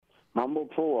Mambo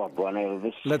poa, Bwana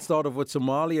Elvis. Let's start off with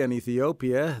Somalia and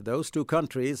Ethiopia. Those two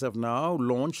countries have now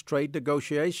launched trade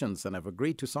negotiations and have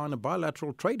agreed to sign a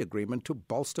bilateral trade agreement to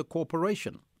bolster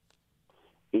cooperation.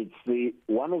 It's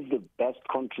one of the best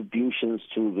contributions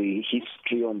to the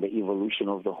history on the evolution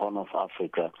of the Horn of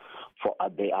Africa for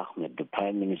Abiy Ahmed, the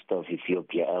Prime Minister of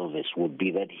Ethiopia, Elvis, would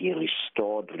be that he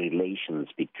restored relations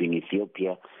between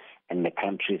Ethiopia and the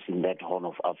countries in that Horn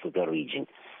of Africa region,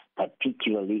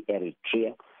 particularly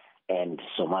Eritrea and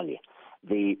Somalia.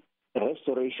 The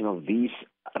restoration of these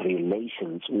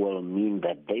relations will mean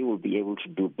that they will be able to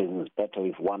do business better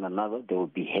with one another. They will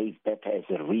behave better as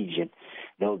a region.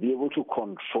 They will be able to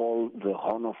control the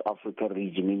Horn of Africa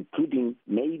region, including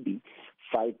maybe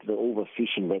fight the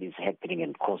overfishing that is happening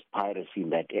and cause piracy in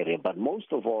that area. But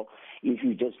most of all, if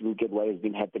you just look at what has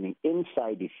been happening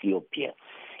inside Ethiopia,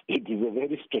 it is a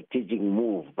very strategic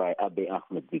move by Abiy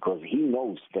Ahmed, because he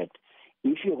knows that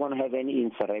if you're going to have any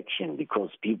insurrection, because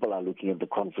people are looking at the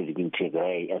conflict in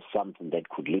Tigray as something that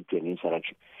could lead to an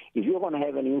insurrection, if you're going to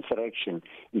have an insurrection,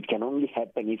 it can only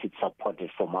happen if it's supported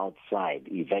from outside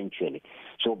eventually.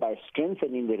 So by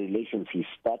strengthening the relations he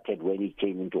started when he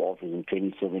came into office in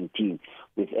 2017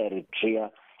 with Eritrea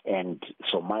and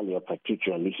Somalia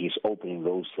particularly, he's opening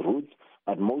those routes.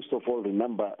 But most of all,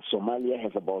 remember, Somalia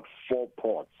has about 4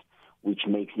 ports, which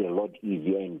makes it a lot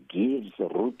easier and gives a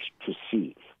route to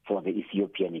sea for the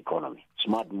Ethiopian economy.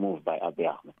 Smart move by Abiy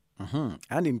Ahmed. Mm-hmm.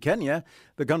 And in Kenya,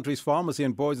 the country's Pharmacy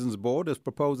and Poisons Board has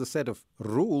proposed a set of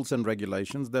rules and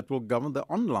regulations that will govern the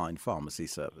online pharmacy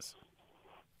service.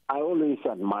 I always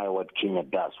admire what Kenya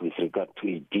does with regard to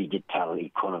a digital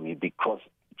economy, because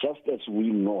just as we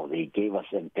know they gave us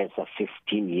an ESA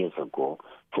 15 years ago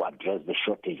to address the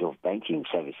shortage of banking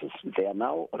services, they are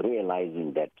now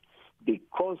realizing that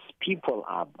because people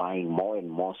are buying more and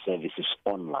more services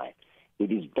online,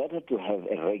 it is better to have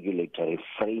a regulatory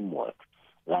framework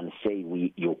than say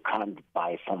you can't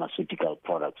buy pharmaceutical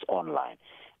products online.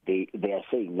 They are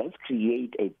saying, let's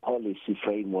create a policy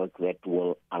framework that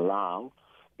will allow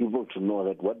people to know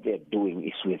that what they're doing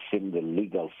is within the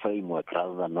legal framework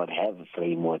rather than not have a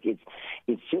framework.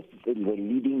 It's just the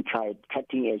leading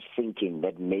cutting-edge thinking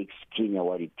that makes Kenya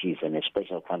what it is, and a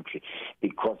special country,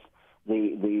 because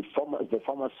the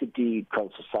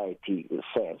Pharmaceutical Society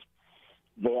says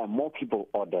there are more people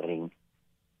ordering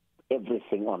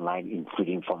everything online,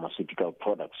 including pharmaceutical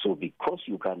products. So because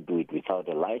you can't do it without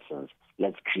a license,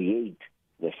 let's create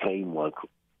the framework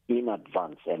in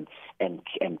advance and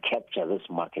capture this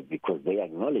market, because they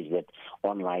acknowledge that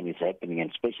online is happening,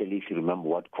 and especially if you remember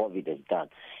what COVID has done,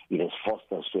 it has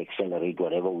forced us to accelerate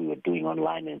whatever we were doing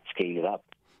online and scale it up.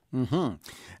 Mm-hmm.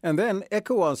 And then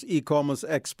ECOWAS e-commerce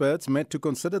experts met to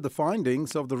consider the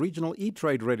findings of the Regional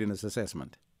E-Trade Readiness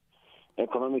Assessment.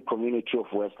 Economic Community of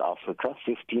West Africa,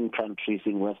 15 countries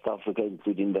in West Africa,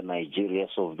 including the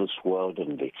Nigerias of this world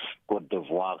and the Cote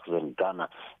d'Ivoire and Ghana,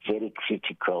 very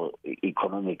critical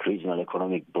regional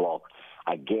economic bloc.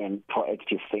 Again,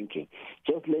 proactive thinking.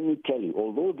 Just let me tell you,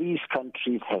 although these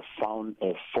countries have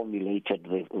formulated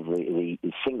the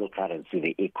single currency,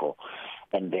 the ECO,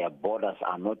 and their borders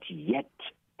are not yet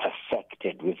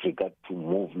perfected with regard to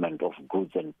movement of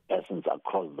goods and persons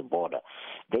across the border,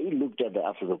 they looked at the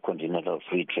African Continental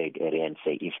Free Trade Area and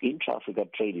say, if intra-Africa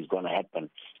trade is going to happen,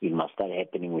 it must start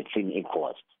happening within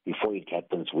ECOWAS before it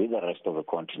happens with the rest of the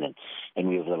continent. And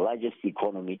we have the largest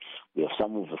economy, we have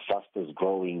some of the fastest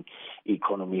growing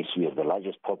economies, we have the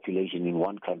largest population in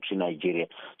one country, Nigeria.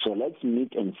 So let's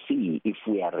meet and see if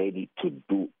we are ready to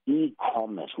do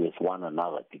e-commerce with one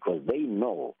another, because they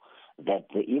know that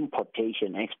the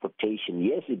importation, exportation,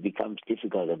 yes, it becomes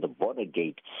difficult at the border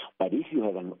gate, but if you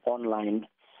have an online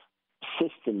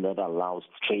system that allows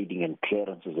trading and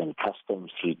clearances and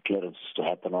customs clearances to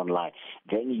happen online,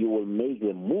 then you will make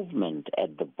the movement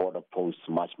at the border posts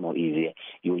much more easier.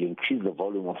 You will increase the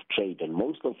volume of trade, and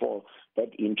most of all, that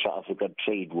intra-Africa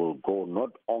trade will go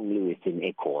not only within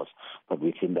ECOWAS, but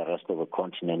within the rest of the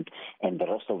continent and the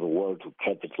rest of the world to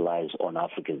capitalize on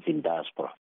Africans in diaspora.